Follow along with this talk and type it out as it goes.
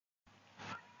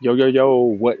Yo, yo, yo,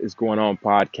 what is going on,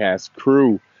 podcast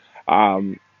crew?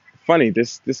 Um, Funny,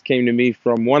 this came to me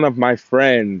from one of my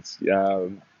friends.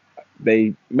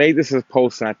 They made this as a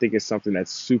post, and I think it's something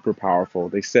that's super powerful.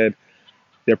 They said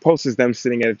their post is them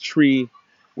sitting at a tree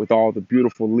with all the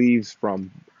beautiful leaves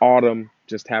from autumn,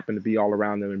 just happen to be all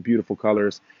around them in beautiful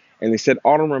colors. And they said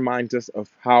autumn reminds us of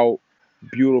how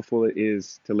beautiful it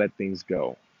is to let things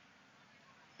go.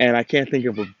 And I can't think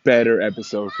of a better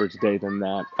episode for today than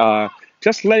that.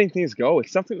 Just letting things go.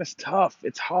 It's something that's tough.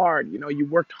 It's hard. You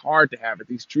worked hard to have it.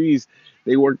 These trees,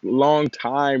 they worked long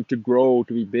time to grow,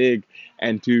 to be big,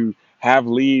 and to have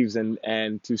leaves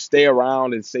and to stay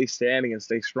around and stay standing and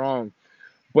stay strong.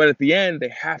 But at the end, they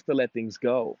have to let things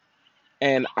go.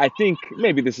 And I think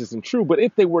maybe this isn't true, but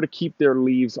if they were to keep their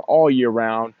leaves all year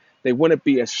round, they wouldn't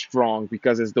be as strong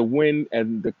because as the wind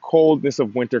and the coldness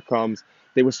of winter comes,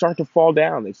 they would start to fall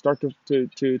down. They'd start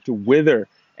to wither,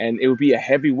 and it would be a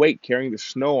heavy weight carrying the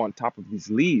snow on top of these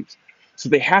leaves. So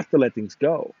they have to let things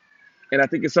go. And I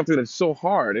think it's something that's so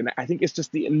hard. And I think it's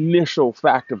just the initial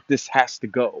fact of this has to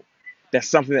go. That's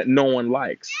something that no one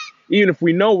likes. Even if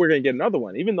we know we're going to get another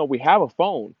one, even though we have a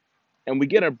phone and we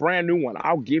get a brand new one,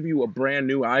 I'll give you a brand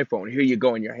new iPhone. Here you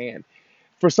go in your hand.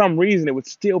 For some reason, it would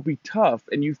still be tough.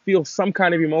 And you feel some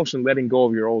kind of emotion letting go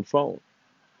of your old phone.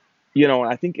 And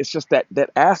I think it's just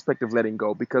that aspect of letting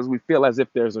go because we feel as if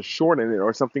there's a short in it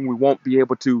or something we won't be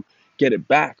able to get it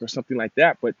back or something like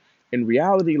that. But in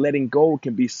reality, letting go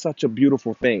can be such a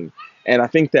beautiful thing. And I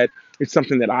think that it's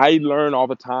something that I learn all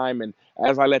the time. And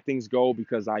as I let things go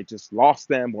because I just lost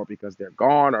them or because they're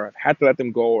gone or I've had to let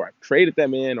them go or I've traded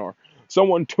them in or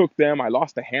someone took them. I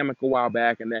lost a hammock a while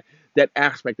back and that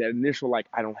aspect, that initial like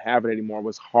I don't have it anymore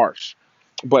was harsh.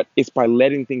 But it's by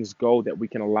letting things go that we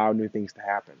can allow new things to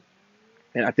happen.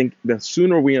 And I think the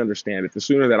sooner we understand it, the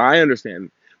sooner that I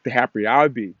understand, the happier I'll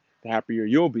be, the happier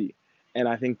you'll be. And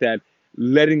I think that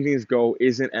letting things go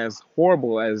isn't as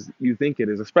horrible as you think it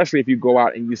is, especially if you go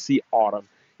out and you see autumn,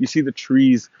 you see the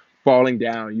trees falling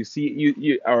down, you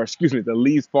see or excuse me, the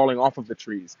leaves falling off of the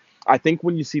trees. I think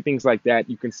when you see things like that,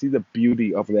 you can see the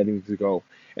beauty of letting things go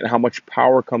and how much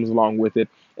power comes along with it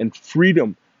and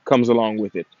freedom comes along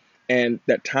with it. And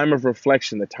that time of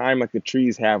reflection, the time like the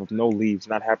trees have of no leaves,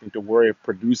 not having to worry of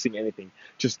producing anything,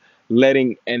 just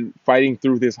letting and fighting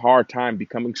through this hard time,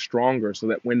 becoming stronger so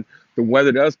that when the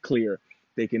weather does clear,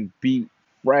 they can be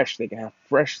fresh, they can have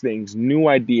fresh things, new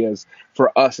ideas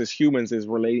for us as humans is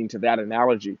relating to that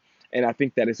analogy. And I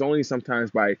think that it's only sometimes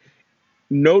by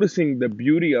noticing the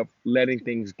beauty of letting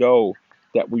things go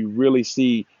that we really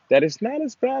see that it's not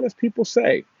as bad as people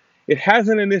say. It has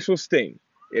an initial sting.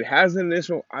 It has an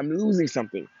initial, I'm losing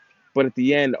something. But at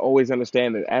the end, always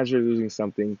understand that as you're losing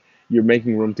something, you're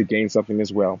making room to gain something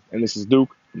as well. And this is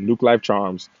Duke, from Duke Life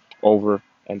Charms, over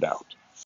and out.